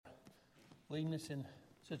leading us in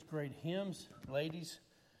such great hymns. Ladies,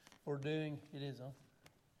 for doing, it is on,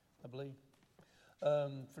 I believe,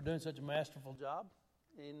 for doing such a masterful job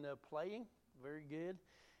in playing. Very good.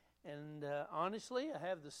 And honestly, I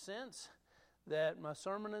have the sense that my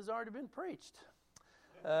sermon has already been preached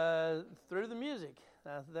through the music.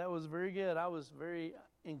 That was very good. I was very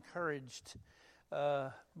encouraged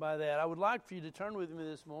by that. I would like for you to turn with me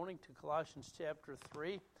this morning to Colossians chapter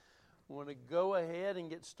 3. I want to go ahead and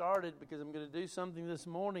get started because I'm going to do something this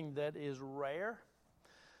morning that is rare.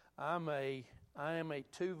 I am a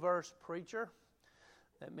 2-verse preacher.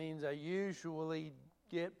 That means I usually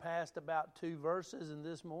get past about 2 verses, and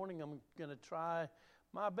this morning I'm going to try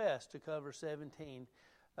my best to cover 17.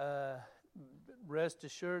 Rest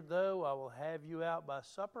assured, though, I will have you out by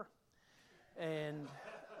supper, and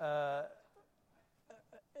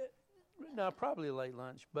no, probably a late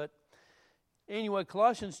lunch. But anyway,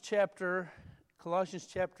 Colossians chapter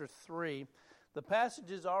 3. The passage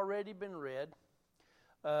has already been read.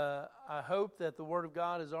 I hope that the Word of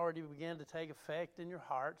God has already begun to take effect in your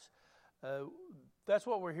hearts. That's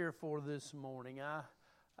what we're here for this morning.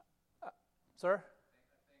 Sir? I think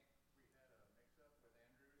we had a mix-up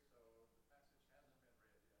with Andrew, so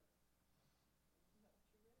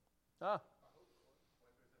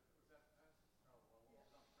the passage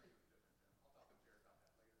hasn't been read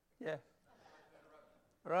yet. Ah. Yeah.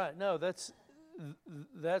 Right. No,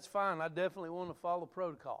 that's fine. I definitely want to follow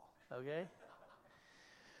protocol. Okay.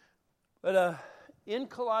 But in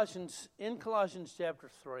Colossians chapter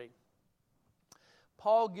 3,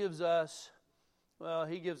 Paul gives us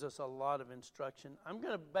a lot of instruction.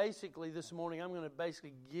 This morning, I'm going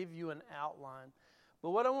to give you an outline. But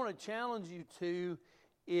what I want to challenge you to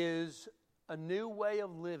is a new way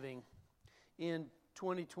of living in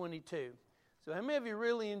 2022. So how many of you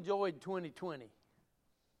really enjoyed 2020?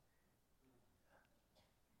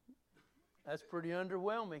 That's pretty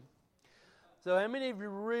underwhelming. So how many of you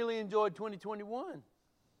really enjoyed 2021?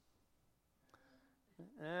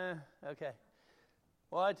 Okay.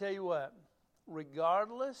 Well, I tell you what,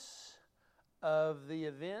 regardless of the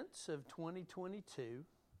events of 2022,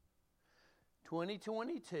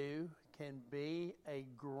 2022 can be a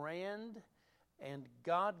grand and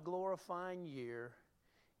God-glorifying year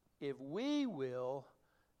if we will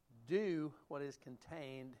do what is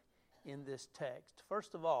contained in this text.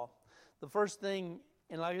 First of all, the first thing,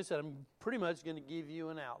 and like I said, I'm pretty much going to give you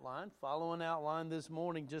an outline, follow an outline this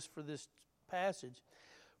morning just for this passage.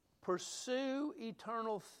 Pursue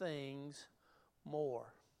eternal things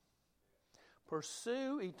more.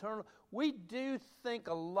 Pursue eternal. We do think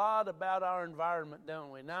a lot about our environment,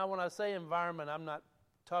 don't we? Now, when I say environment, I'm not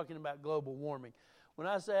talking about global warming. When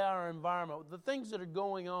I say our environment, the things that are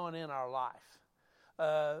going on in our life,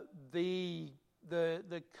 the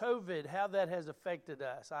COVID, how that has affected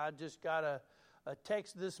us. I just got a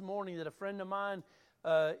text this morning that a friend of mine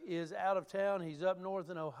is out of town. He's up north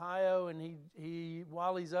in Ohio, and he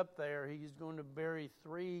while he's up there, he's going to bury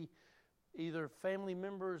 3 either family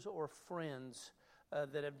members or friends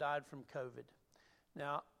that have died from COVID.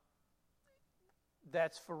 Now,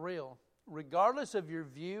 that's for real. Regardless of your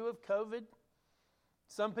view of COVID,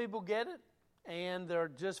 some people get it, and they're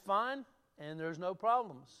just fine, and there's no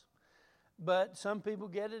problems. But some people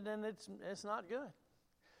get it, and it's not good.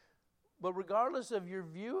 But regardless of your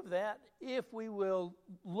view of that, if we will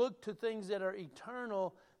look to things that are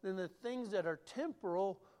eternal, then the things that are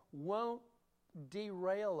temporal won't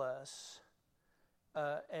derail us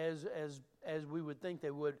as we would think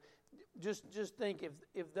they would. Just think,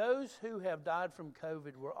 if those who have died from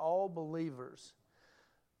COVID were all believers,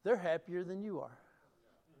 they're happier than you are.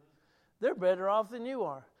 They're better off than you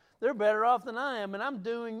are. They're better off than I am, and I'm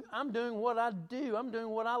doing what I do. I'm doing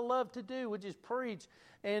what I love to do, which is preach.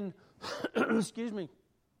 And excuse me.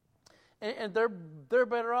 And they're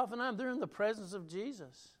better off than I am. They're in the presence of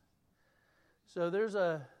Jesus. So there's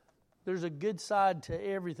a good side to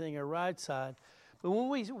everything, a right side. But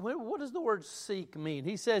what does the word seek mean?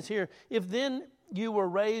 He says here, if then you were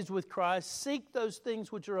raised with Christ, seek those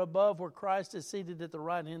things which are above, where Christ is seated at the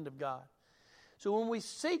right hand of God. So when we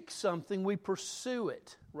seek something, we pursue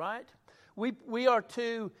it, right? We are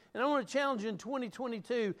to, and I want to challenge you in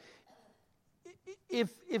 2022, if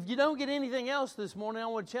you don't get anything else this morning, I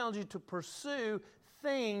want to challenge you to pursue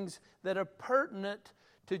things that are pertinent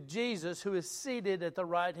to Jesus, who is seated at the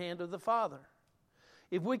right hand of the Father.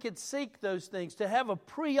 If we could seek those things, to have a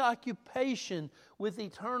preoccupation with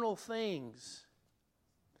eternal things,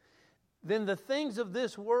 then the things of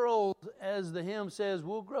this world, as the hymn says,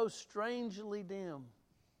 will grow strangely dim.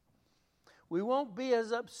 We won't be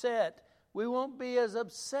as upset. We won't be as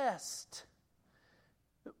obsessed.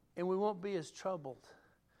 And we won't be as troubled.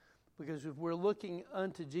 Because if we're looking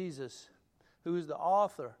unto Jesus, who is the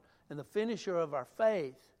author and the finisher of our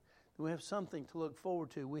faith, then we have something to look forward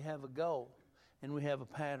to. We have a goal and we have a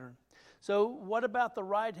pattern. So what about the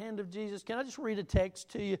right hand of Jesus? Can I just read a text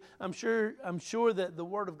to you? I'm sure that the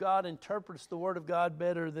Word of God interprets the Word of God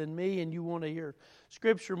better than me, and you want to hear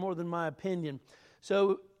Scripture more than my opinion.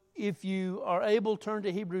 So if you are able, turn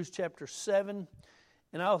to Hebrews chapter 7,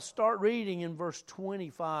 and I'll start reading in verse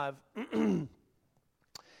 25.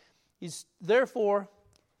 Therefore,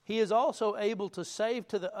 He is also able to save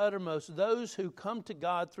to the uttermost those who come to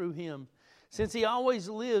God through Him, since He always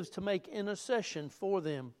lives to make intercession for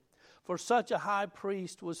them. For such a high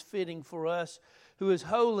priest was fitting for us, who is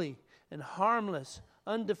holy and harmless,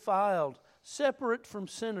 undefiled, separate from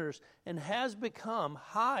sinners, and has become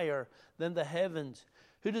higher than the heavens,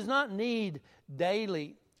 who does not need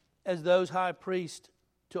daily, as those high priests,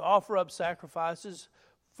 to offer up sacrifices,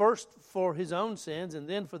 first for His own sins and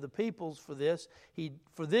then for the people's. For this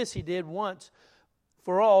He did once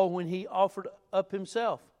for all when He offered up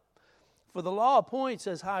Himself. For the law appoints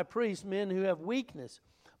as high priests men who have weakness,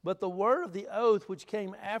 but the word of the oath which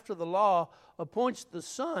came after the law appoints the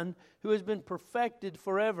Son who has been perfected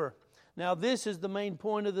forever. Now this is the main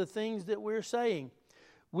point of the things that we're saying.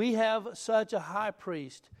 We have such a high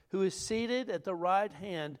priest who is seated at the right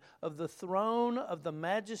hand of the throne of the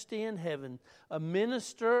majesty in heaven, a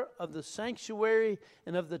minister of the sanctuary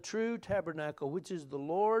and of the true tabernacle, which the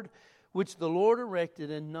Lord erected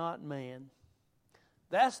and not man.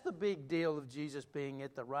 That's the big deal of Jesus being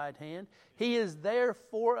at the right hand. He is there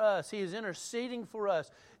for us. He is interceding for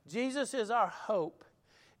us. Jesus is our hope.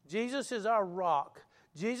 Jesus is our rock.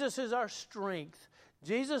 Jesus is our strength.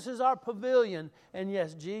 Jesus is our pavilion. And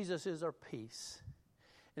yes, Jesus is our peace.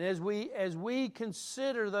 And as we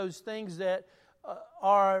consider those things that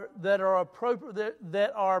are appropriate,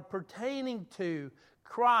 that are pertaining to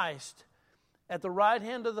Christ at the right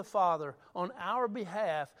hand of the Father on our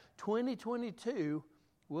behalf, 2022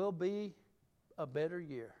 will be a better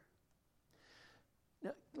year.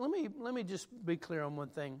 Now, let me just be clear on one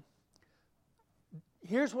thing.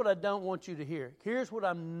 Here's what I don't want you to hear. Here's what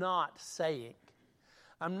I'm not saying.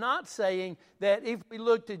 I'm not saying that if we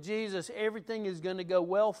look to Jesus, everything is going to go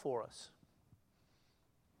well for us.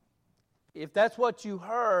 If that's what you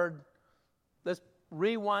heard, let's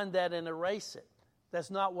rewind that and erase it.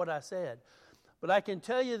 That's not what I said. But I can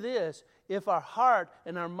tell you this, if our heart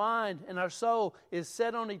and our mind and our soul is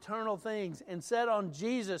set on eternal things and set on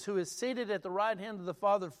Jesus, who is seated at the right hand of the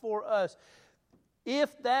Father for us,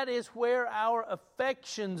 if that is where our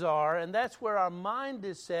affections are and that's where our mind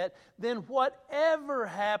is set, then whatever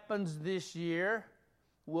happens this year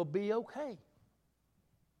will be okay.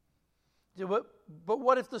 But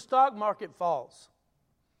what if the stock market falls?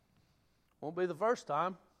 Won't be the first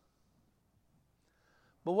time.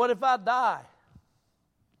 But what if I die?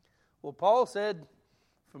 Well, Paul said,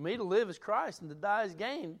 for me to live is Christ and to die is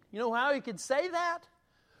gain. You know how he could say that?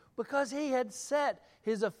 Because he had set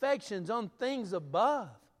his affections on things above.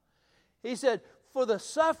 He said, for the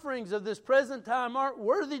sufferings of this present time aren't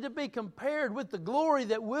worthy to be compared with the glory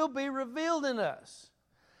that will be revealed in us.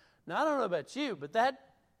 Now, I don't know about you, but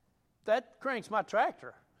that cranks my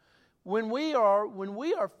tractor. When we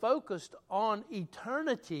are focused on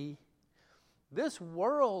eternity, this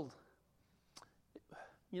world,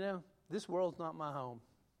 this world's not my home.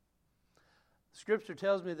 Scripture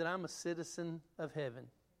tells me that I'm a citizen of heaven.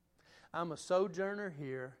 I'm a sojourner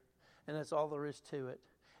here, and that's all there is to it.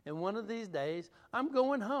 And one of these days, I'm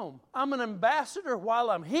going home. I'm an ambassador while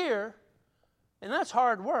I'm here, and that's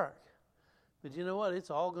hard work. But you know what? It's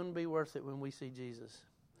all going to be worth it when we see Jesus.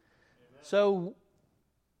 Amen. So,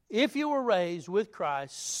 if you were raised with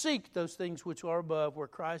Christ, seek those things which are above, where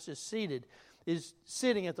Christ is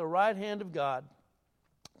sitting at the right hand of God.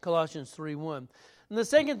 Colossians 3:1. And the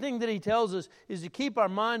second thing that he tells us is to keep our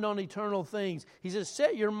mind on eternal things. He says,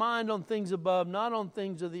 set your mind on things above, not on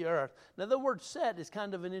things of the earth. Now, the word set is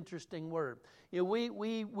kind of an interesting word.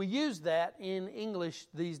 We use that in English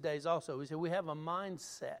these days also. We say we have a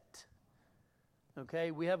mindset.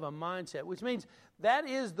 Okay? We have a mindset, which means that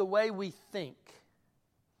is the way we think.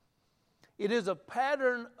 It is a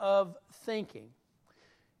pattern of thinking.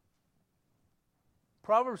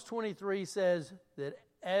 Proverbs 23 says that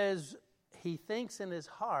as he thinks in his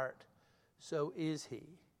heart, so is he.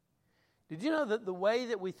 Did you know that the way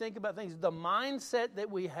that we think about things, the mindset that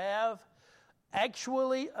we have,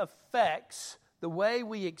 actually affects the way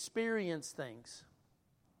we experience things?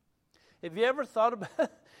 Have you ever thought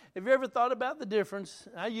about the difference?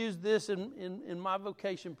 I use this in my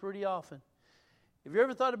vocation pretty often. Have you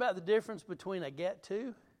ever thought about the difference between a get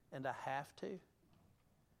to and a have to?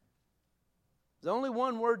 There's only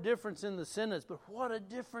one word difference in the sentence, but what a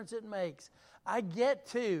difference it makes. I get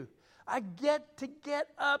to get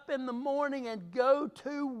up in the morning and go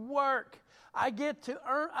to work. I get to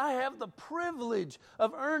earn. I have the privilege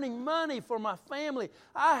of earning money for my family.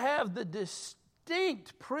 I have the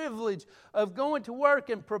distinct privilege of going to work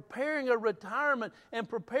and preparing a retirement and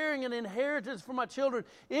preparing an inheritance for my children.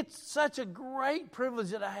 It's such a great privilege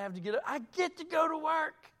that I have to get up. I get to go to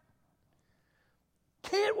work.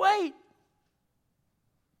 Can't wait.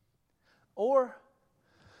 Or,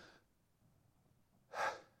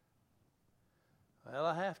 well,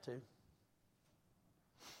 I have to.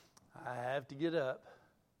 I have to get up.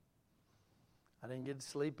 I didn't get to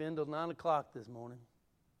sleep until 9 o'clock this morning.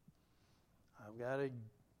 I've got to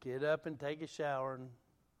get up and take a shower, and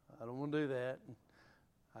I don't want to do that.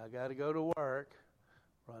 I got to go to work,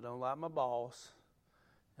 or I don't like my boss,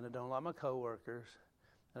 and I don't like my coworkers,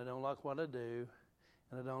 and I don't like what I do,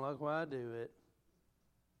 and I don't like why I do it.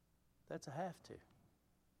 That's a have to.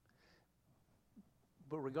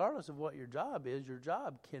 But regardless of what your job is, your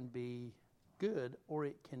job can be good or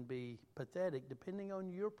it can be pathetic depending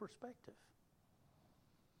on your perspective.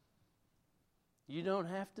 You don't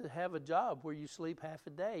have to have a job where you sleep half a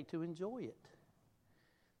day to enjoy it.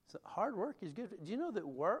 So hard work is good. Do you know that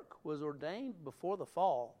work was ordained before the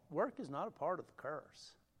fall? Work is not a part of the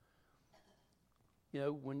curse. You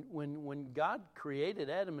know, when God created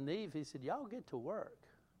Adam and Eve, He said, y'all get to work.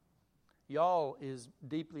 Y'all is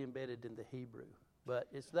deeply embedded in the Hebrew, but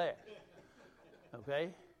it's there.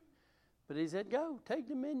 Okay? But He said, go, take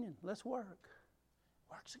dominion, let's work.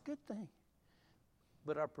 Work's a good thing.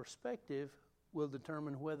 But our perspective will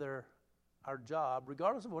determine whether our job,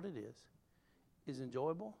 regardless of what it is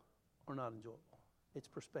enjoyable or not enjoyable. It's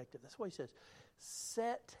perspective. That's why He says,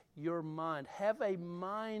 set your mind. Have a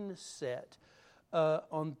mindset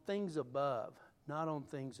on things above, not on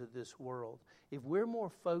things of this world. If we're more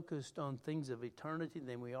focused on things of eternity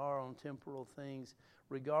than we are on temporal things,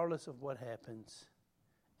 regardless of what happens,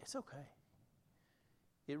 it's okay.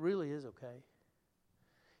 It really is okay.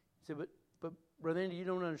 You say, but Brother Andy, you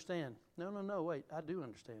don't understand. No, wait, I do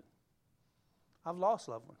understand. I've lost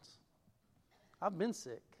loved ones. I've been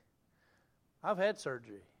sick. I've had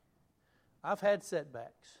surgery. I've had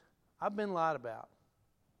setbacks. I've been lied about.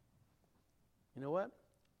 You know what?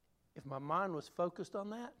 If my mind was focused on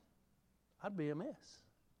that, I'd be a mess.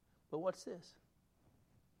 But what's this?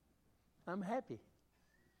 I'm happy.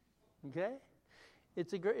 Okay?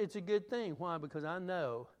 It's a good thing. Why? Because I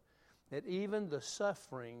know that even the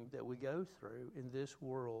suffering that we go through in this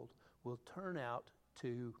world will turn out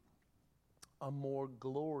to a more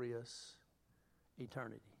glorious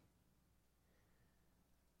eternity.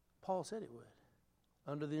 Paul said it would,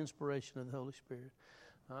 under the inspiration of the Holy Spirit.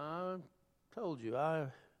 I told you, I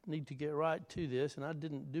need to get right to this, and I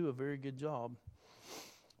didn't do a very good job.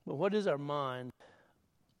 But what is our mind?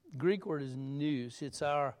 The Greek word is nous. It's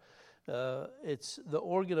the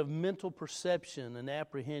organ of mental perception and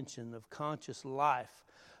apprehension of conscious life,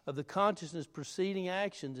 of the consciousness preceding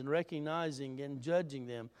actions and recognizing and judging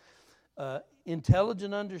them.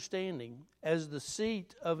 Intelligent understanding as the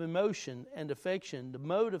seat of emotion and affection, the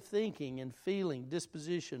mode of thinking and feeling,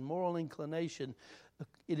 disposition, moral inclination.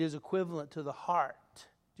 It is equivalent to the heart.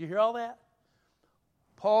 Do you hear all that?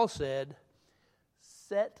 Paul said,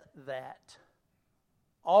 set that,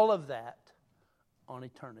 all of that, on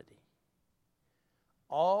eternity.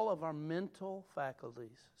 All of our mental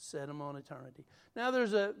faculties, set them on eternity. Now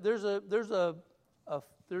there's a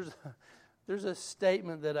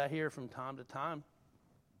statement that I hear from time to time,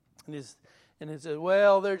 and it says,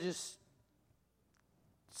 well, they're just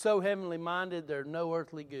so heavenly minded, they're no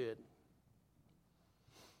earthly good.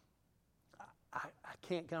 I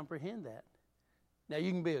can't comprehend that. Now,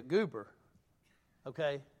 you can be a goober,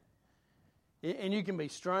 okay? And you can be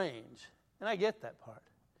strange, and I get that part.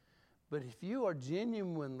 But if you are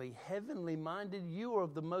genuinely heavenly minded, you are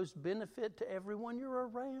of the most benefit to everyone you're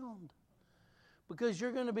around. Because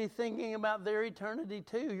you're going to be thinking about their eternity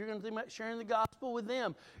too. You're going to think about sharing the gospel with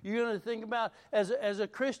them. You're going to think about, as a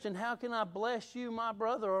Christian, how can I bless you, my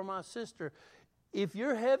brother or my sister? If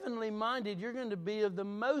you're heavenly minded, you're going to be of the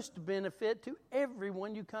most benefit to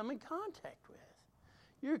everyone you come in contact with.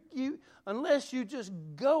 Unless you just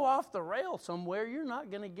go off the rail somewhere, you're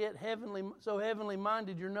not going to get so heavenly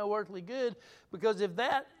minded you're no earthly good. Because if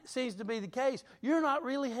that seems to be the case, you're not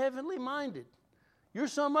really heavenly minded. You're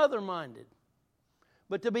some other minded.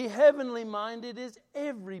 But to be heavenly minded is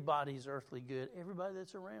everybody's earthly good, everybody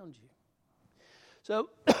that's around you. So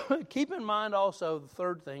keep in mind also the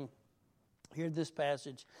third thing here in this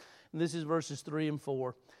passage, and this is verses 3 and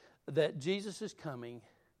 4, that Jesus is coming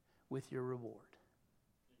with your reward.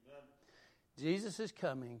 Amen. Jesus is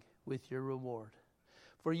coming with your reward.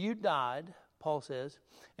 For you died, Paul says,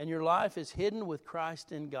 and your life is hidden with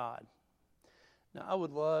Christ in God. Now, I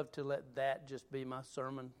would love to let that just be my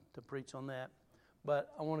sermon to preach on that,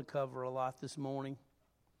 but I want to cover a lot this morning.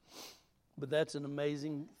 But that's an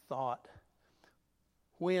amazing thought.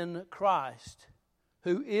 When Christ,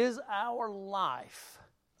 who is our life,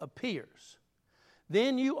 appears,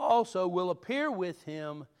 then you also will appear with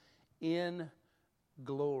him in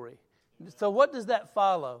glory. So what does that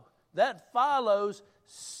follow? That follows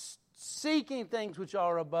seeking things which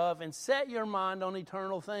are above and set your mind on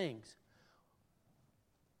eternal things.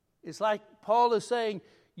 It's like Paul is saying,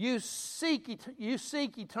 you seek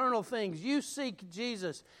eternal things. You seek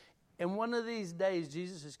Jesus. And one of these days,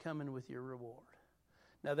 Jesus is coming with your reward.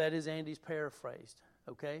 Now, that is Andy's paraphrased,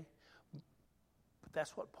 okay? But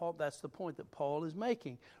that's the point that Paul is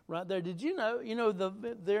making right there. Did you know,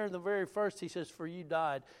 there in the very first, he says, for you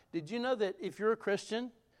died. Did you know that if you're a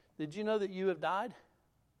Christian, did you know that you have died?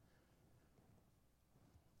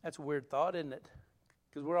 That's a weird thought, isn't it?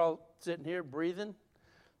 Because we're all sitting here breathing,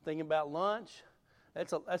 thinking about lunch.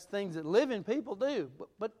 That's things that living people do.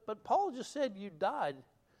 But Paul just said you died.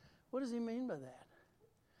 What does he mean by that?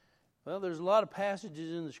 Well, there's a lot of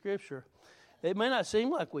passages in the Scripture. It may not seem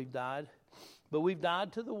like we've died, but we've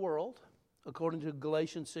died to the world, according to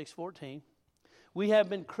Galatians 6:14. We have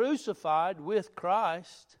been crucified with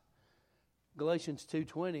Christ, Galatians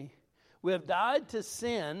 2:20. We have died to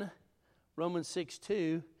sin, Romans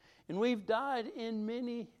 6:2. And we've died in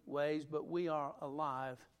many ways, but we are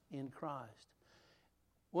alive in Christ.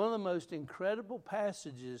 One of the most incredible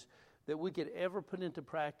passages that we could ever put into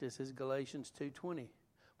practice is Galatians 2:20.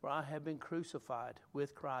 For I have been crucified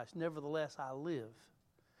with Christ. Nevertheless, I live.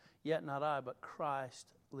 Yet not I, but Christ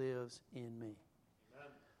lives in me.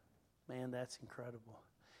 Amen. Man, that's incredible.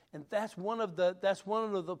 And that's one of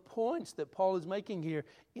the points that Paul is making here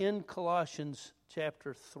in Colossians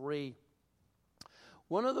chapter 3.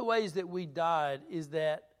 One of the ways that we died is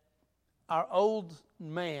that our old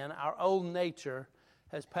man, our old nature,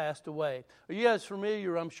 has passed away. Are you guys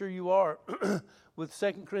familiar, I'm sure you are, with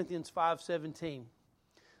 2 Corinthians 5:17?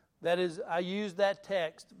 That is, I use that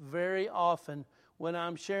text very often when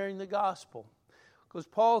I'm sharing the gospel. Because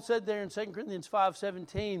Paul said there in 2 Corinthians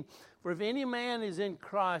 5:17, for if any man is in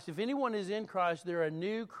Christ, if anyone is in Christ, they're a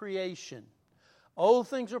new creation. Old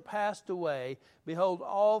things are passed away. Behold,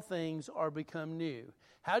 all things are become new.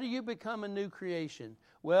 How do you become a new creation?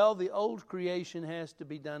 Well, the old creation has to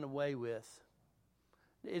be done away with.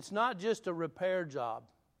 It's not just a repair job.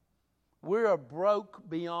 We're broke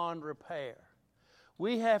beyond repair.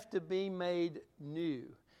 We have to be made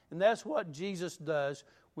new. And that's what Jesus does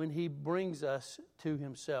when he brings us to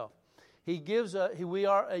himself. We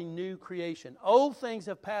are a new creation. Old things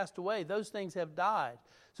have passed away. Those things have died.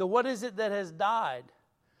 So what is it that has died?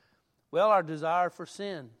 Well, our desire for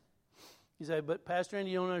sin. You say, but Pastor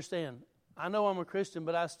Andy, you don't understand. I know I'm a Christian,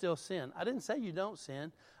 but I still sin. I didn't say you don't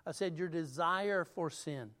sin. I said your desire for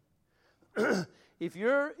sin. If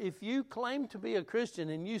you claim to be a Christian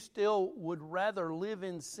and you still would rather live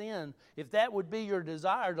in sin, if that would be your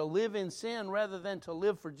desire to live in sin rather than to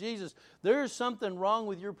live for Jesus, there is something wrong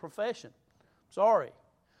with your profession. Sorry.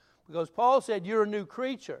 Because Paul said you're a new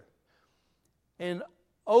creature. And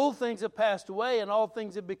old things have passed away and all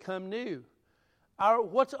things have become new.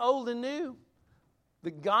 What's old and new?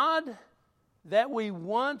 The God that we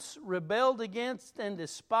once rebelled against and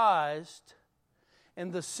despised,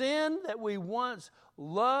 and the sin that we once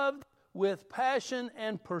loved with passion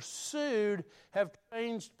and pursued have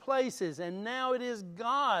changed places. And now it is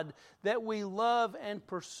God that we love and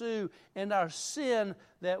pursue, and our sin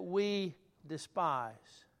that we despise.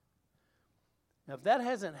 Now, if that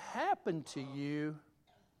hasn't happened to you,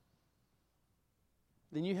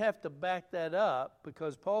 then you have to back that up,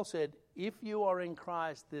 because Paul said, if you are in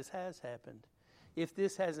Christ, this has happened. If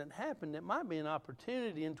this hasn't happened, it might be an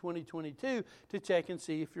opportunity in 2022 to check and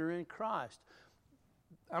see if you're in Christ.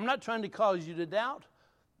 I'm not trying to cause you to doubt.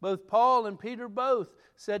 Both Paul and Peter both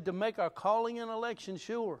said to make our calling and election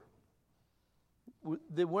sure.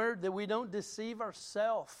 The word that we don't deceive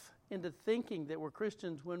ourselves into thinking that we're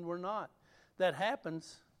Christians when we're not. That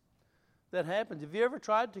happens. That happens. Have you ever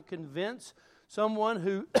tried to convince someone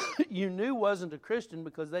who you knew wasn't a Christian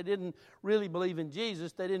because they didn't really believe in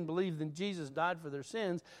Jesus? They didn't believe that Jesus died for their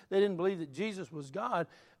sins. They didn't believe that Jesus was God.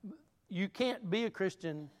 You can't be a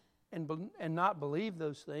Christian and not believe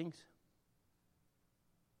those things.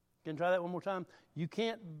 Can you try that one more time? You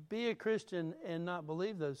can't be a Christian and not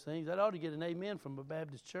believe those things. That ought to get an amen from a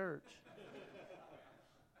Baptist church.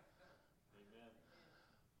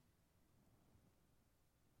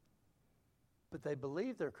 But But they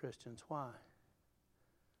believe they're Christians. Why?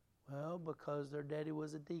 Well, because their daddy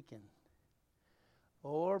was a deacon.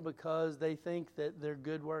 Or because they think that their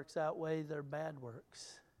good works outweigh their bad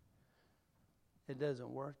works. It doesn't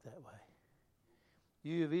work that way.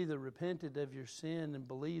 You have either repented of your sin and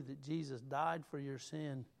believed that Jesus died for your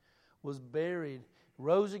sin, was buried,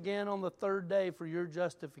 rose again on the third day for your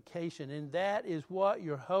justification, and that is what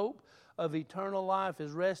your hope of eternal life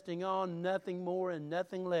is resting on, nothing more and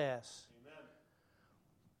nothing less. Amen.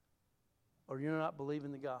 Or you're not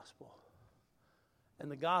believing the gospel. And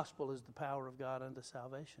the gospel is the power of God unto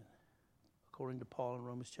salvation, according to Paul in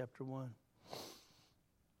Romans chapter 1.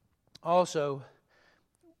 Also,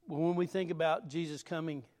 when we think about Jesus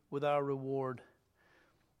coming with our reward,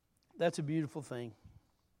 that's a beautiful thing.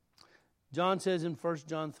 John says in 1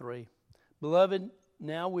 John 3, Beloved,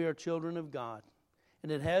 now we are children of God,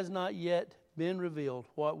 and it has not yet been revealed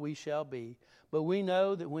what we shall be. But we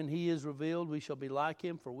know that when He is revealed, we shall be like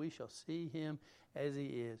Him, for we shall see Him as He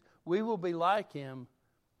is. We will be like Him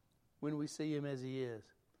when we see Him as He is.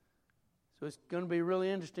 So it's going to be a really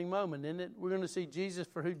interesting moment, isn't it? We're going to see Jesus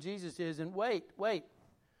for who Jesus is, and wait,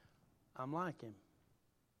 I'm like Him.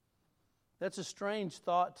 That's a strange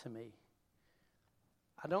thought to me.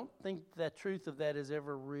 I don't think the truth of that is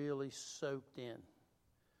ever really soaked in.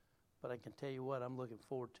 But I can tell you what, I'm looking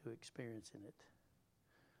forward to experiencing it.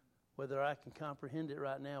 Whether I can comprehend it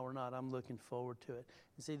right now or not, I'm looking forward to it.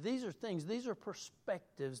 And see, these are things, these are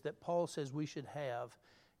perspectives that Paul says we should have.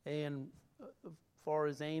 And as far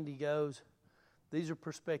as Andy goes, these are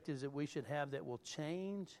perspectives that we should have that will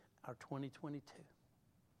change our 2022.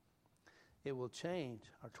 It will change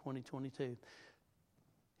our 2022.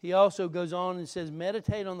 He also goes on and says,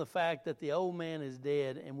 meditate on the fact that the old man is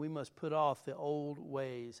dead and we must put off the old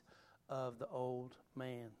ways of the old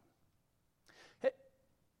man. Hey,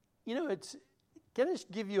 can I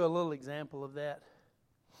just give you a little example of that?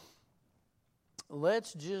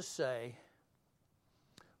 Let's just say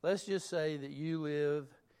that you live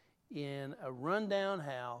in a rundown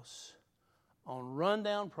house on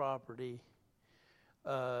rundown property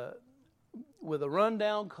with a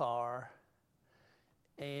rundown car,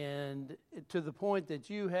 and to the point that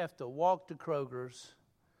you have to walk to Kroger's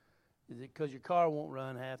because your car won't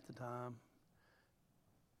run half the time.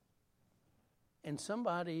 And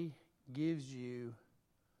somebody gives you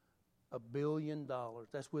 $1 billion.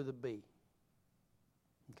 That's with a B.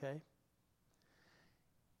 Okay?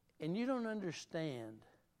 And you don't understand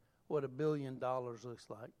what $1 billion looks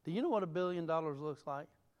like. Do you know what $1 billion looks like?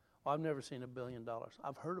 Well, I've never seen $1 billion.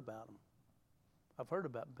 I've heard about them. I've heard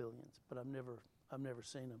about billions, but I've never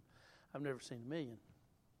seen them. I've never seen a million.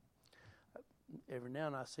 Every now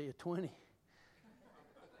and then I see a 20.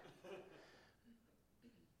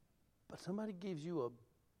 But somebody gives you $1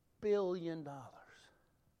 billion.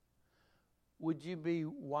 Would you be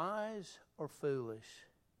wise or foolish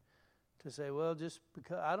to say, well, just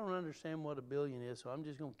because I don't understand what $1 billion is, so I'm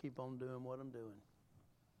just going to keep on doing what I'm doing?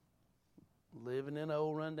 Living in an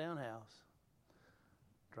old rundown house,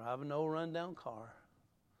 driving an old rundown car,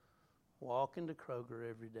 walking to Kroger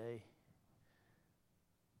every day.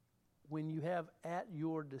 When you have at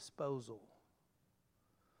your disposal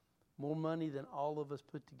more money than all of us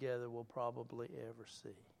put together will probably ever see.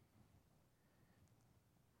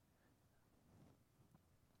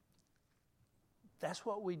 That's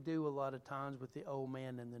what we do a lot of times with the old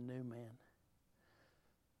man and the new man.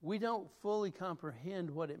 We don't fully comprehend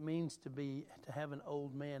what it means to have an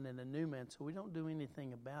old man and a new man, so we don't do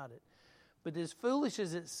anything about it. But as foolish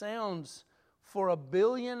as it sounds for a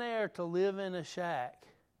billionaire to live in a shack,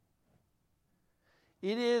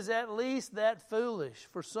 it is at least that foolish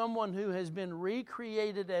for someone who has been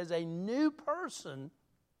recreated as a new person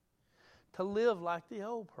to live like the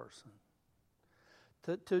old person.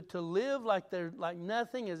 To live like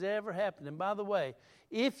nothing has ever happened. And by the way,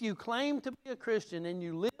 if you claim to be a Christian and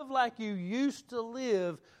you live like you used to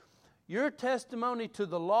live, your testimony to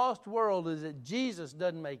the lost world is that Jesus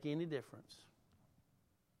doesn't make any difference.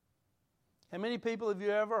 How many people have you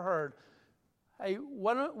ever heard, hey,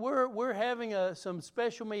 we're having some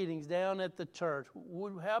special meetings down at the church.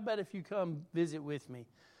 How about if you come visit with me?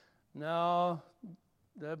 No,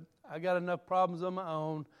 I got enough problems on my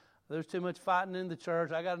own. There's too much fighting in the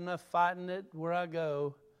church. I got enough fighting it where I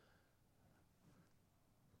go.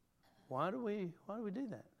 Why do we do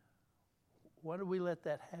that? Why do we let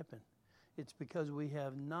that happen? It's because we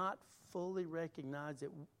have not fully recognized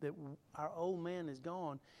that our old man is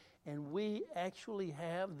gone, and we actually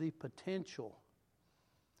have the potential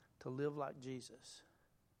to live like Jesus.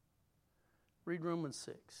 Read Romans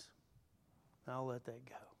 6. I'll let that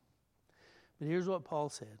go. But here's what Paul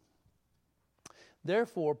said.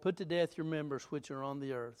 Therefore, put to death your members which are on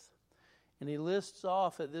the earth. And he lists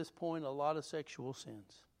off at this point a lot of sexual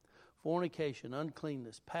sins. Fornication,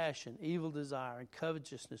 uncleanness, passion, evil desire, and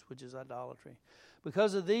covetousness, which is idolatry.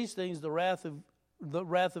 Because of these things, the wrath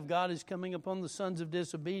of God is coming upon the sons of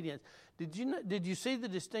disobedience. Did you see the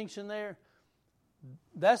distinction there?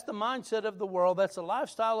 That's the mindset of the world. That's the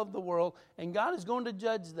lifestyle of the world. And God is going to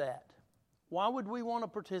judge that. Why would we want to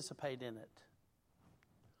participate in it?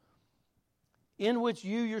 In which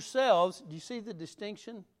you yourselves, do you see the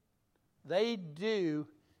distinction? They do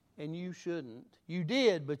and you shouldn't. You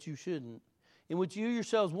did, but you shouldn't. In which you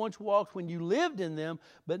yourselves once walked when you lived in them,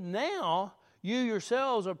 but now you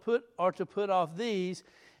yourselves are to put off these,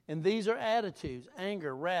 and these are attitudes: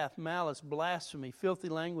 anger, wrath, malice, blasphemy, filthy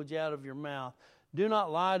language out of your mouth. Do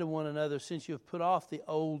not lie to one another, since you have put off the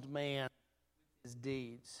old man with his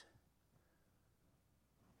deeds.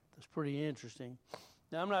 That's pretty interesting.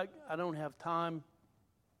 Now, I don't have time.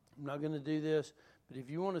 I'm not going to do this. But if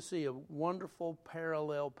you want to see a wonderful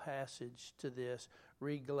parallel passage to this,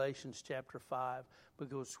 read Galatians chapter 5.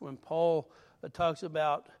 Because when Paul talks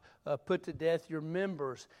about put to death your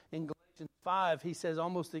members, in Galatians 5, he says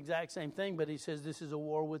almost the exact same thing, but he says this is a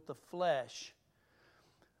war with the flesh.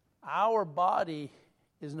 Our body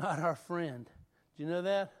is not our friend. Do you know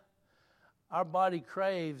that? Our body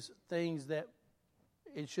craves things that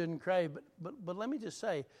it shouldn't crave. But let me just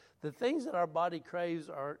say, the things that our body craves,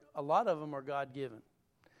 a lot of them are God-given.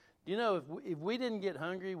 Do you know, if we didn't get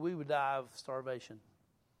hungry, we would die of starvation.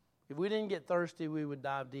 If we didn't get thirsty, we would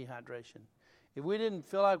die of dehydration. If we didn't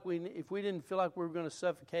feel like we were going to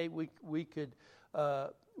suffocate, we could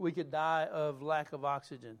die of lack of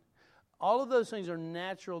oxygen. All of those things are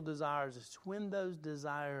natural desires. It's when those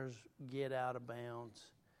desires get out of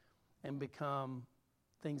bounds and become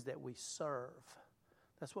things that we serve.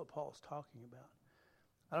 That's what Paul's talking about.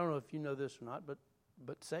 I don't know if you know this or not,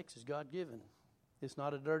 but sex is God-given. It's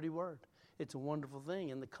not a dirty word. It's a wonderful thing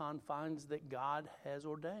in the confines that God has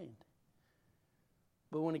ordained.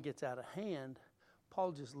 But when it gets out of hand,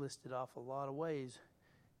 Paul just listed off a lot of ways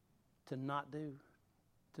to not do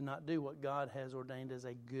what God has ordained as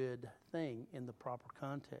a good thing in the proper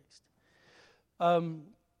context.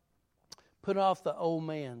 Put off the old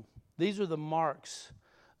man. These are the marks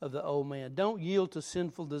of the old man. Don't yield to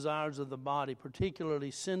sinful desires of the body, particularly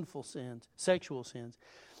sinful sins, sexual sins.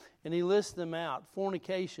 And he lists them out.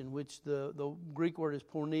 Fornication, which the Greek word is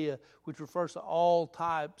porneia, which refers to all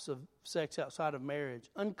types of sex outside of marriage.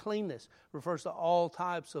 Uncleanness refers to all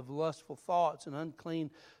types of lustful thoughts and unclean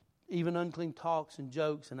talks and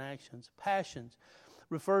jokes and actions. Passions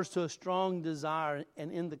refers to a strong desire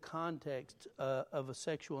and in the context of a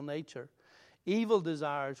sexual nature. Evil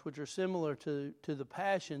desires, which are similar to the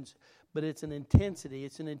passions, but it's an intensity.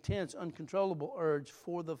 It's an intense, uncontrollable urge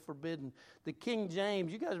for the forbidden. The King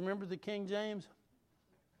James, you guys remember the King James?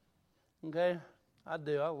 Okay, I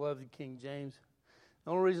do. I love the King James.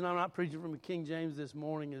 The only reason I'm not preaching from the King James this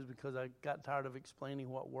morning is because I got tired of explaining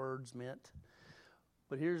what words meant.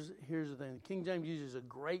 But here's the thing. The King James uses a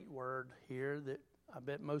great word here that I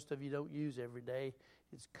bet most of you don't use every day.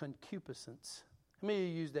 It's concupiscence. How many of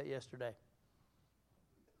you used that yesterday?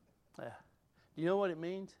 Yeah. Do you know what it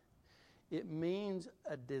means? It means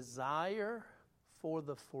a desire for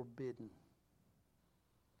the forbidden.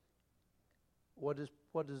 What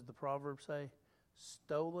does the proverb say?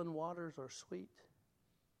 Stolen waters are sweet.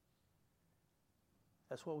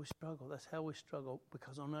 That's what we struggle. That's how we struggle,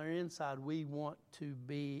 because on our inside we want to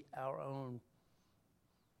be our own.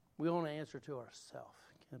 We want to answer to ourselves.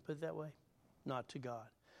 Can I put it that way? Not to God.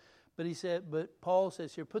 But Paul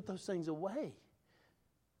says here, put those things away.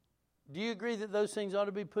 Do you agree that those things ought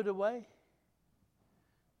to be put away?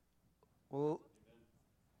 Well,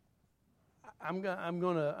 I'm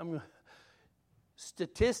going to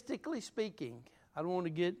statistically speaking, I don't want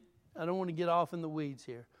to get off in the weeds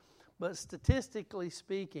here. But statistically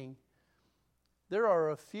speaking, there are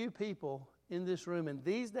a few people in this room, and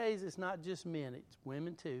these days it's not just men, it's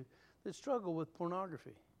women too, that struggle with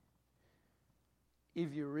pornography.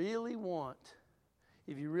 If you really want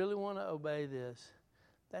to obey this,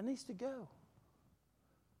 that needs to go.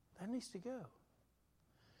 That needs to go.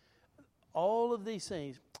 All of these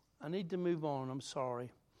things, I need to move on, I'm sorry.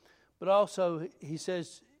 But also, he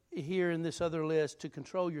says here in this other list, to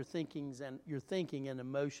control your thinking and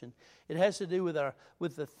emotion. It has to do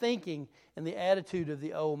with the thinking and the attitude of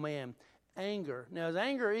the old man. Anger. Now, is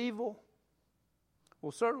anger evil?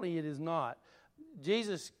 Well, certainly it is not.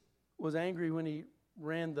 Jesus was angry when he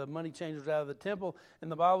ran the money changers out of the temple,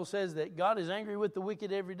 and the Bible says that God is angry with the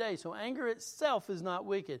wicked every day. So anger itself is not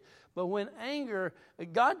wicked. But when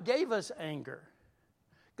God gave us anger.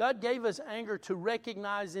 God gave us anger to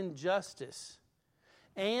recognize injustice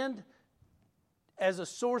and as a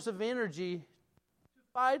source of energy to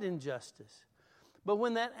fight injustice. But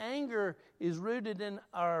when that anger is rooted in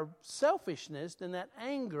our selfishness, then that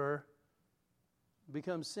anger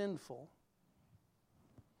becomes sinful.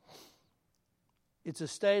 It's a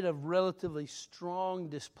state of relatively strong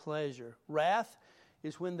displeasure. Wrath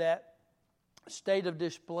is when that state of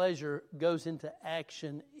displeasure goes into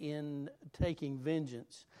action in taking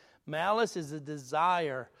vengeance. Malice is a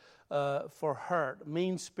desire for hurt,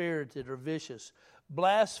 mean-spirited or vicious.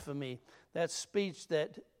 Blasphemy, that's speech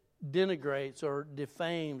that denigrates or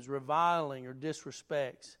defames, reviling or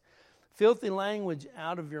disrespects. Filthy language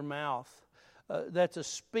out of your mouth. That's a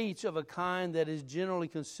speech of a kind that is generally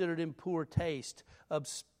considered in poor taste.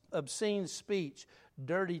 Obscene speech,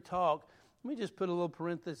 dirty talk. Let me just put a little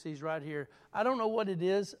parenthesis right here. I don't know what it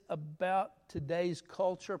is about today's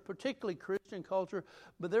culture, particularly Christian culture,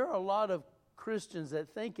 but there are a lot of Christians that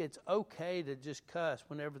think it's okay to just cuss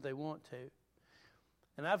whenever they want to.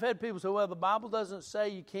 And I've had people say, well, the Bible doesn't say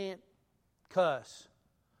you can't cuss.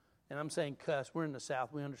 And I'm saying cuss. We're in the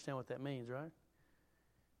South. We understand what that means, right?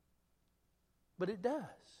 But it does.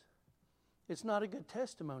 It's not a good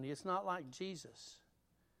testimony. It's not like Jesus.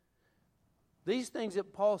 These things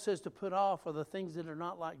that Paul says to put off are the things that are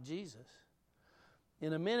not like Jesus.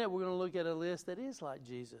 In a minute, we're going to look at a list that is like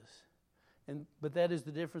Jesus. But that is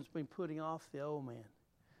the difference between putting off the old man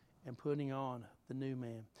and putting on the new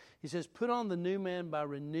man. He says, put on the new man by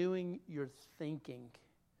renewing your thinking.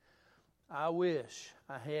 I wish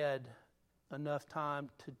I had enough time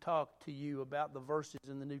to talk to you about the verses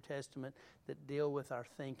in the New Testament that deal with our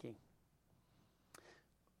thinking.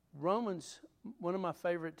 Romans, one of my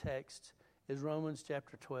favorite texts, is Romans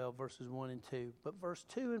chapter 12, verses 1 and 2. But verse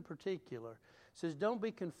 2 in particular says, don't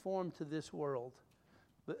be conformed to this world.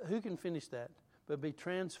 But who can finish that? But be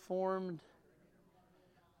transformed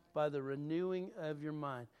by the renewing of your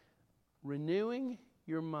mind. Renewing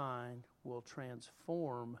your mind will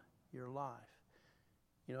transform your life.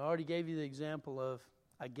 You know, I already gave you the example of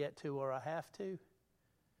I get to or I have to.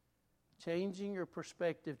 Changing your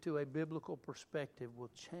perspective to a biblical perspective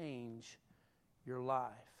will change your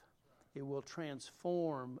life. It will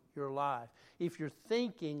transform your life. If you're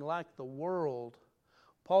thinking like the world,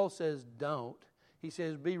 Paul says don't. He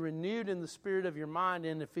says be renewed in the spirit of your mind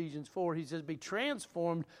in Ephesians 4. He says be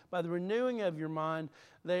transformed by the renewing of your mind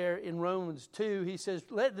there in Romans 2. He says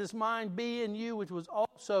let this mind be in you which was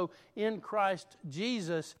also in Christ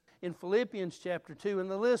Jesus in Philippians chapter 2.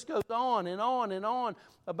 And the list goes on and on and on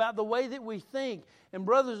about the way that we think. And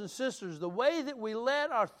brothers and sisters, the way that we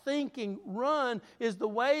let our thinking run is the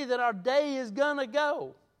way that our day is going to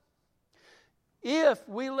go. If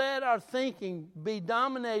we let our thinking be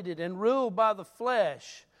dominated and ruled by the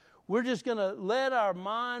flesh, we're just going to let our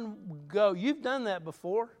mind go. You've done that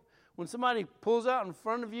before. When somebody pulls out in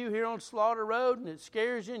front of you here on Slaughter Road and it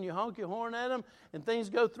scares you and you honk your horn at them and things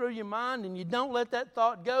go through your mind and you don't let that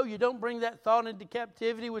thought go, you don't bring that thought into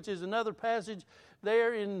captivity, which is another passage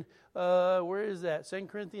there in, where is that? 2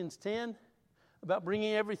 Corinthians 10, about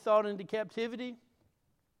bringing every thought into captivity.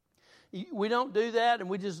 We don't do that, and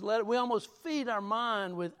we just let it. We almost feed our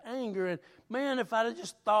mind with anger. And man, if I'd have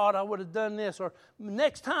just thought, I would have done this. Or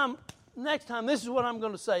next time, this is what I'm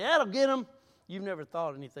going to say. That'll get them. You've never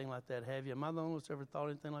thought anything like that, have you? Am I the only one that's ever thought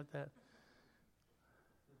anything like that?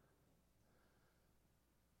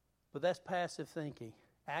 But that's passive thinking.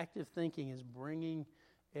 Active thinking is bringing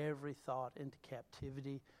every thought into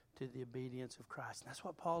captivity to the obedience of Christ. And that's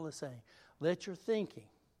what Paul is saying. Let your thinking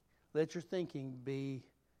be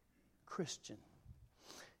Christian.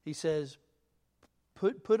 He says,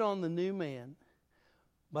 put on the new man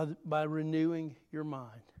by renewing your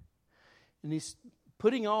mind. And he's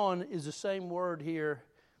putting on is the same word here.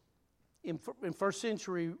 In first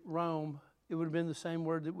century Rome, it would have been the same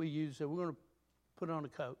word that we use. So we're going to put on a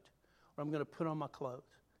coat, or I'm going to put on my clothes.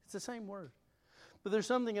 It's the same word. But there's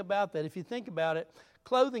something about that. If you think about it,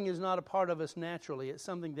 clothing is not a part of us naturally. It's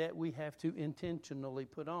something that we have to intentionally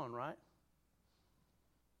put on, right?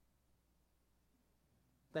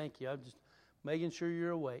 Thank you. I'm just making sure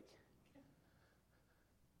you're awake.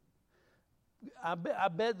 I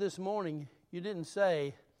bet this morning you didn't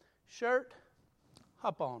say, shirt,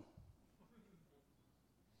 hop on.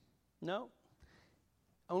 No.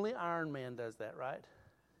 Only Iron Man does that, right?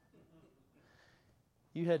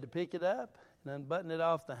 You had to pick it up and unbutton it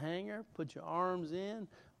off the hanger, put your arms in,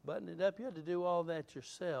 button it up. You had to do all that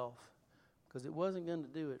yourself because it wasn't going to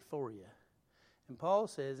do it for you. And Paul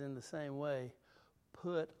says in the same way,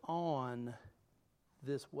 put on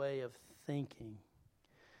this way of thinking.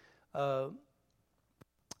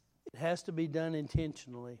 It has to be done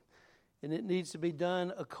intentionally. And it needs to be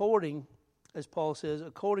done according, as Paul says,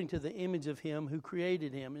 according to the image of Him who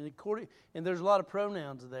created him. And there's a lot of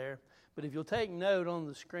pronouns there. But if you'll take note on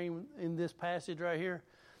the screen in this passage right here,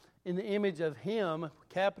 in the image of Him,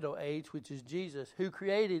 capital H, which is Jesus, who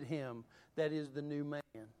created him, that is the new man.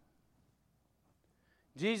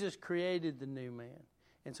 Jesus created the new man.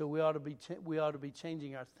 And so we ought to be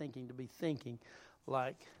changing our thinking to be thinking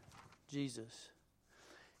like Jesus.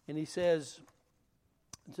 And he says,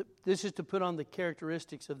 this is to put on the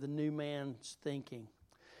characteristics of the new man's thinking.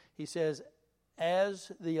 He says,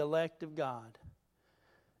 as the elect of God.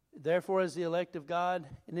 Therefore, as the elect of God.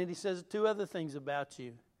 And then he says two other things about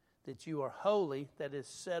you. That you are holy, that is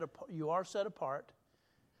set apart. You are set apart.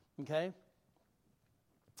 Okay?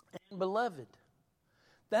 And beloved.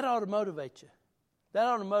 That ought to motivate you. That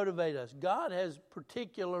ought to motivate us. God has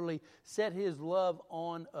particularly set His love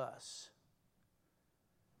on us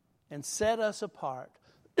and set us apart.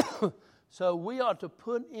 So we ought to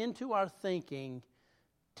put into our thinking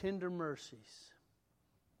tender mercies,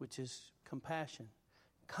 which is compassion,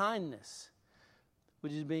 kindness,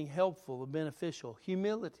 which is being helpful or beneficial,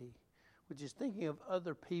 humility, which is thinking of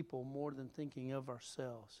other people more than thinking of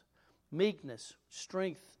ourselves, meekness,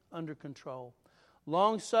 strength under control,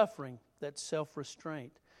 long-suffering, that's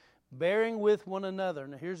self-restraint, bearing with one another.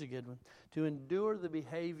 Now here's a good one. To endure the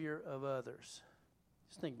behavior of others.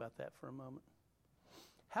 Just think about that for a moment.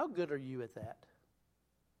 How good are you at that?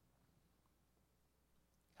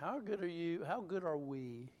 How good are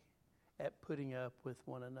we at putting up with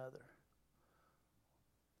one another?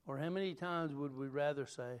 Or how many times would we rather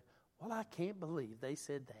say, well, I can't believe they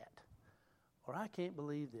said that. Or I can't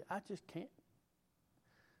believe that. I just can't.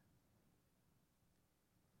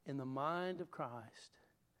 In the mind of Christ,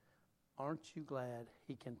 aren't you glad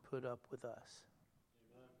He can put up with us?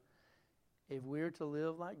 Amen. If we're to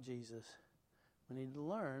live like Jesus, we need to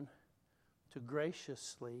learn to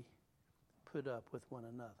graciously put up with one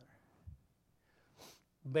another.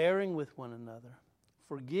 Bearing with one another.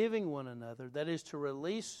 Forgiving one another. That is to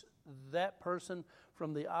release that person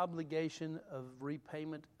from the obligation of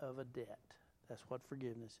repayment of a debt. That's what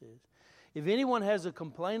forgiveness is. If anyone has a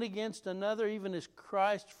complaint against another, even as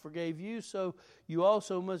Christ forgave you, so you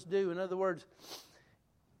also must do. In other words,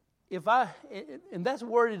 and that's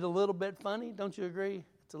worded a little bit funny, don't you agree?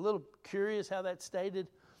 It's a little curious how that's stated.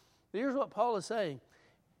 But here's what Paul is saying.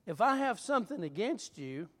 If I have something against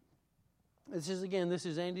you, this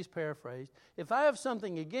is Andy's paraphrase. If I have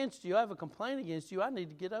something against you, I have a complaint against you, I need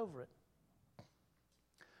to get over it.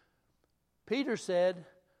 Peter said,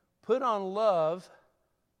 put on love,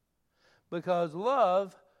 because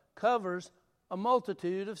love covers a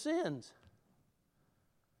multitude of sins.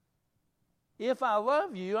 If I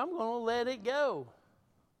love you, I'm going to let it go.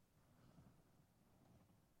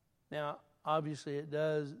 Now, obviously it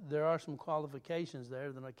does. There are some qualifications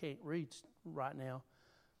there that I can't reach right now.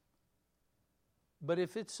 But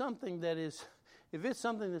if it's something that's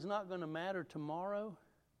not going to matter tomorrow,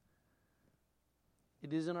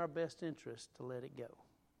 it is in our best interest to let it go.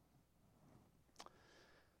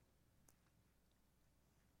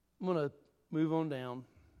 I'm going to move on down.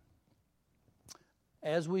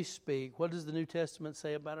 As we speak, what does the New Testament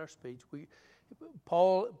say about our speech?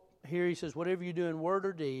 Paul, here he says, whatever you do in word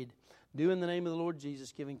or deed, do in the name of the Lord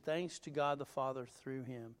Jesus, giving thanks to God the Father through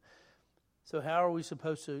Him. So how are we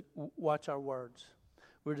supposed to watch our words?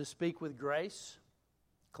 We're to speak with grace,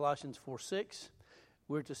 Colossians 4:6.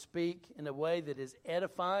 We're to speak in a way that is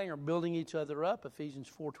edifying or building each other up, Ephesians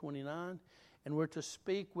 4:29. And we're to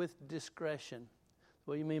speak with discretion.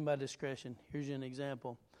 What do you mean by discretion? Here's an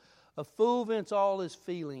example. A fool vents all his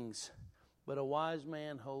feelings, but a wise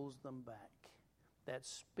man holds them back. That's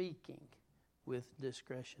speaking with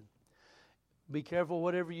discretion. Be careful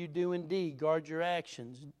whatever you do indeed. Guard your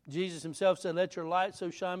actions. Jesus Himself said, let your light so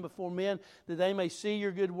shine before men that they may see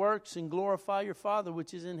your good works and glorify your Father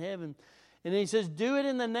which is in heaven. And He says, do it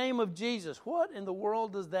in the name of Jesus. What in the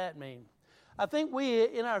world does that mean? I think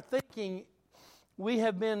in our thinking, we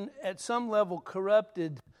have been at some level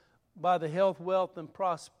corrupted by the health, wealth, and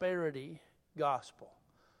prosperity gospel,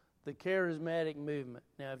 the charismatic movement.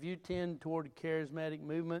 Now, if you tend toward a charismatic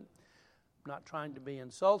movement, I'm not trying to be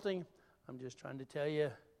insulting. I'm just trying to tell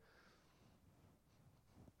you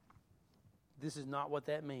this is not what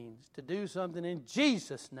that means. To do something in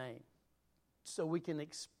Jesus' name so we can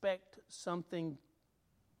expect something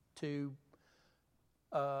to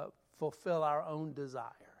fulfill our own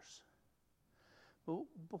desires. But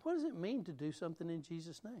what does it mean to do something in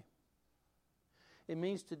Jesus' name? It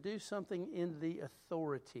means to do something in the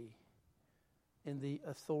authority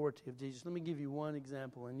of Jesus. Let me give you one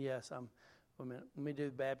example. And yes, I'm Wait a minute. Let me do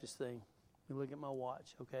the Baptist thing. Let me look at my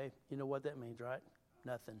watch, okay? You know what that means, right?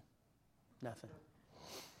 Nothing.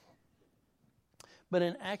 But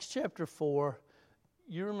in Acts chapter 4,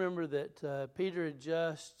 you remember that Peter had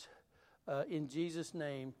just, in Jesus'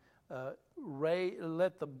 name,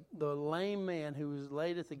 let the lame man who was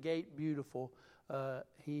laid at the gate beautiful,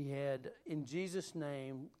 he had, in Jesus'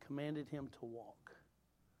 name, commanded him to walk.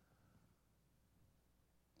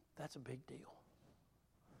 That's a big deal.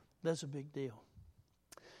 That's a big deal.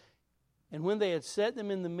 And when they had set them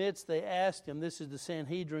in the midst, they asked him, this is the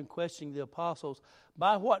Sanhedrin questioning the apostles,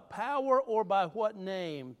 by what power or by what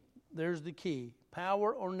name? There's the key.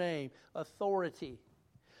 Power or name. Authority.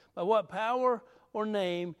 By what power or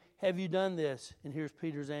name have you done this? And here's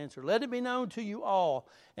Peter's answer. Let it be known to you all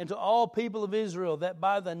and to all people of Israel that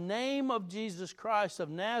by the name of Jesus Christ of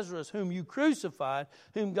Nazareth, whom you crucified,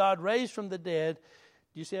 whom God raised from the dead.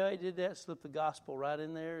 Do you see how he did that? Slip the gospel right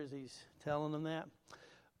in there as he's telling them that.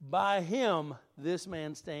 By him, this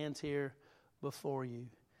man stands here before you.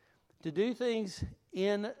 To do things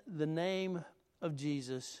in the name of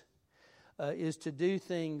Jesus is to do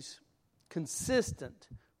things consistent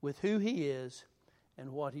with who he is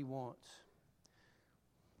and what he wants.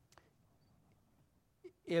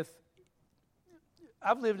 If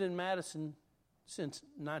I've lived in Madison since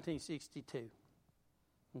 1962,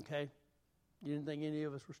 okay? You didn't think any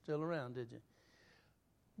of us were still around, did you?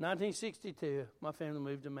 1962, my family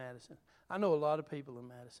moved to Madison. I know a lot of people in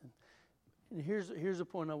Madison. And here's a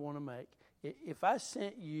point I want to make. If I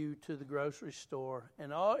sent you to the grocery store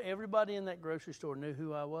and everybody in that grocery store knew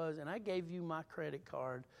who I was, and I gave you my credit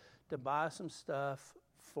card to buy some stuff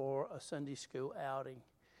for a Sunday school outing,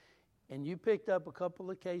 and you picked up a couple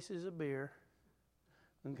of cases of beer,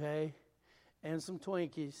 okay, and some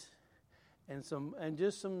Twinkies, and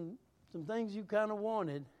just some things you kind of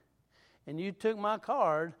wanted, and you took my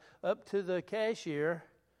card up to the cashier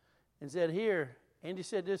and said, here, Andy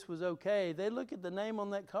said this was okay. They look at the name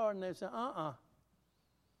on that card and they say,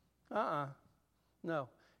 no,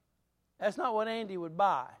 that's not what Andy would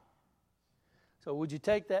buy. So would you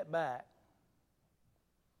take that back?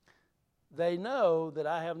 They know that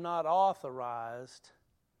I have not authorized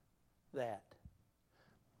that.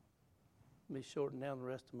 Let me shorten down the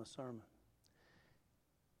rest of my sermon.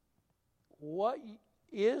 What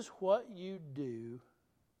you do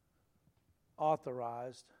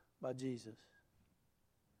authorized by Jesus?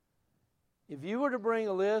 If you were to bring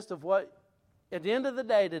a list of what, at the end of the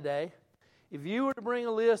day today, if you were to bring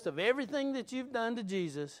a list of everything that you've done to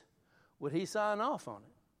Jesus, would he sign off on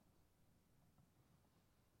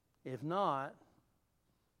it? If not,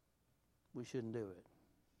 we shouldn't do it.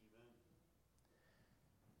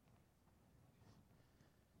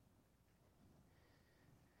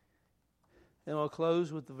 And I'll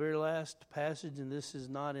close with the very last passage, and this is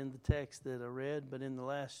not in the text that I read, but in the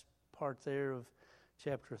last part there of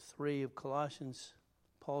chapter 3 of Colossians,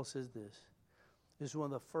 Paul says this. This is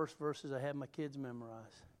one of the first verses I had my kids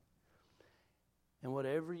memorize. And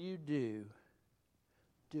whatever you do,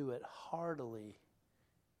 do it heartily.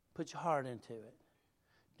 Put your heart into it.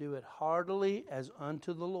 Do it heartily as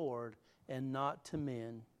unto the Lord and not to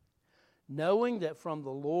men, knowing that from the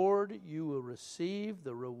Lord you will receive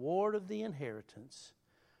the reward of the inheritance,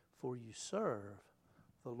 for you serve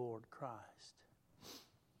the Lord Christ.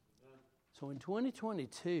 So in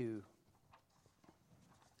 2022,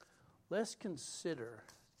 let's consider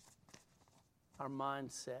our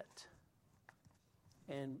mindset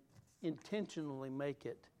and intentionally make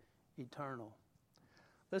it eternal.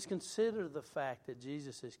 Let's consider the fact that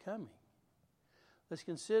Jesus is coming. Let's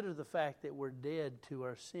consider the fact that we're dead to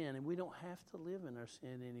our sin, and we don't have to live in our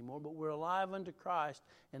sin anymore, but we're alive unto Christ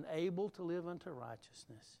and able to live unto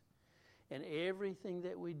righteousness. And everything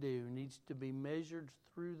that we do needs to be measured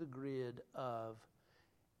through the grid of,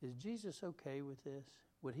 is Jesus okay with this?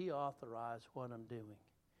 Would he authorize what I'm doing?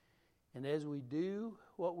 And as we do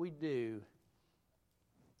what we do,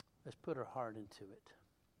 let's put our heart into it.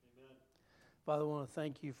 Amen. Father, I want to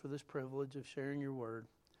thank you for this privilege of sharing your word.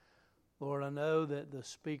 Lord, I know that the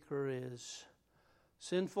speaker is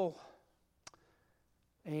sinful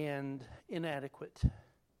and inadequate.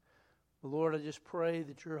 But Lord, I just pray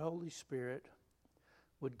that your Holy Spirit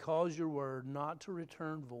would cause your word not to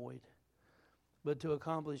return void, but to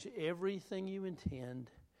accomplish everything you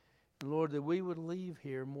intend. And Lord, that we would leave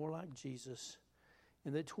here more like Jesus,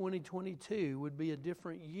 and that 2022 would be a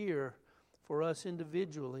different year for us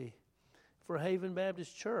individually, for Haven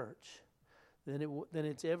Baptist Church, than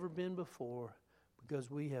it's ever been before,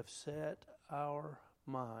 because we have set our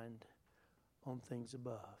mind on things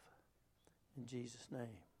above. In Jesus'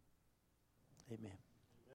 name, amen.